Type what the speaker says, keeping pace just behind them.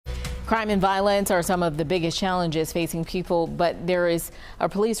Crime and violence are some of the biggest challenges facing people, but there's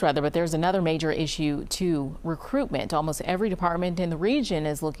another major issue too: recruitment. Almost every department in the region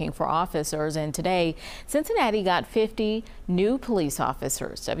is looking for officers, and today Cincinnati got 50 new police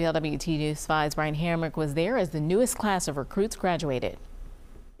officers. WLWT News 5's Brian Hamrick was there as the newest class of recruits graduated.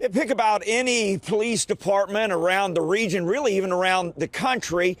 Pick about any police department around the region, really even around the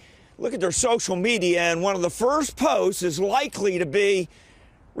country. Look at their social media, and one of the first posts is likely to be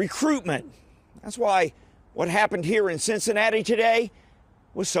recruitment. That's why what happened here in Cincinnati today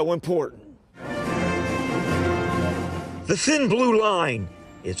was so important. The thin blue line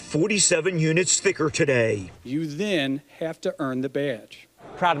is 47 units thicker today. You then have to earn the badge.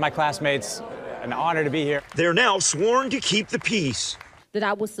 Proud of my classmates, an honor to be here. They're now sworn to keep the peace. That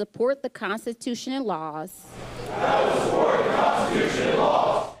I will support the Constitution and laws.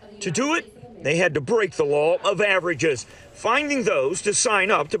 To do it, they had to break the law of averages. Finding those to sign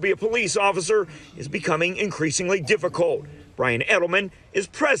up to be a police officer is becoming increasingly difficult. Brian Edelman is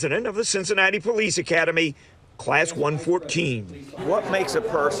president of the Cincinnati Police Academy, Class 114. What makes a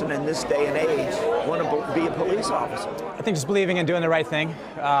person in this day and age want to be a police officer? I think just believing in doing the right thing,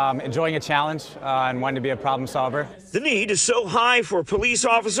 enjoying a challenge, and wanting to be a problem solver. The need is so high for police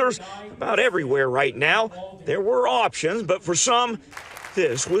officers about everywhere right now. There were options, but for some,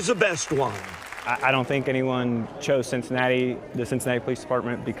 this was the best one. I don't think anyone chose Cincinnati, the Cincinnati Police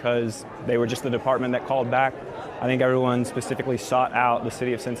Department, because they were just the department that called back. I think everyone specifically sought out the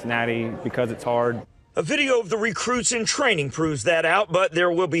city of Cincinnati because it's hard. A video of the recruits in training proves that out, but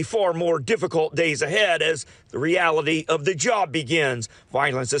there will be far more difficult days ahead as the reality of the job begins.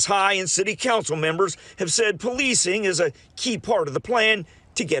 Violence is high, and city council members have said policing is a key part of the plan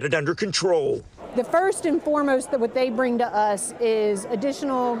to get it under control. The first and foremost that what they bring to us is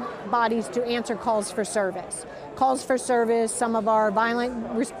additional bodies to answer calls for service. Calls for service, some of our violent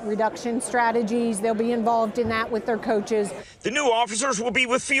reduction strategies, they'll be involved in that with their coaches. The new officers will be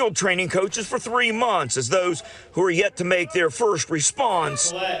with field training coaches for 3 months as those who are yet to make their first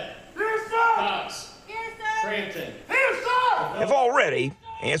response have already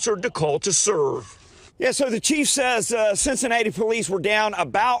answered the call to serve. Yeah, so the chief says Cincinnati police were down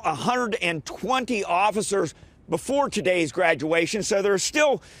about 120 officers before today's graduation, so they're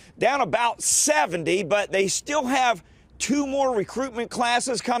still down about 70, but they still have 2 more recruitment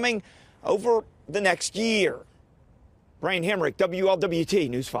classes coming over the next year. Brian Hamrick, WLWT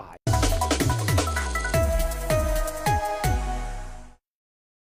News 5.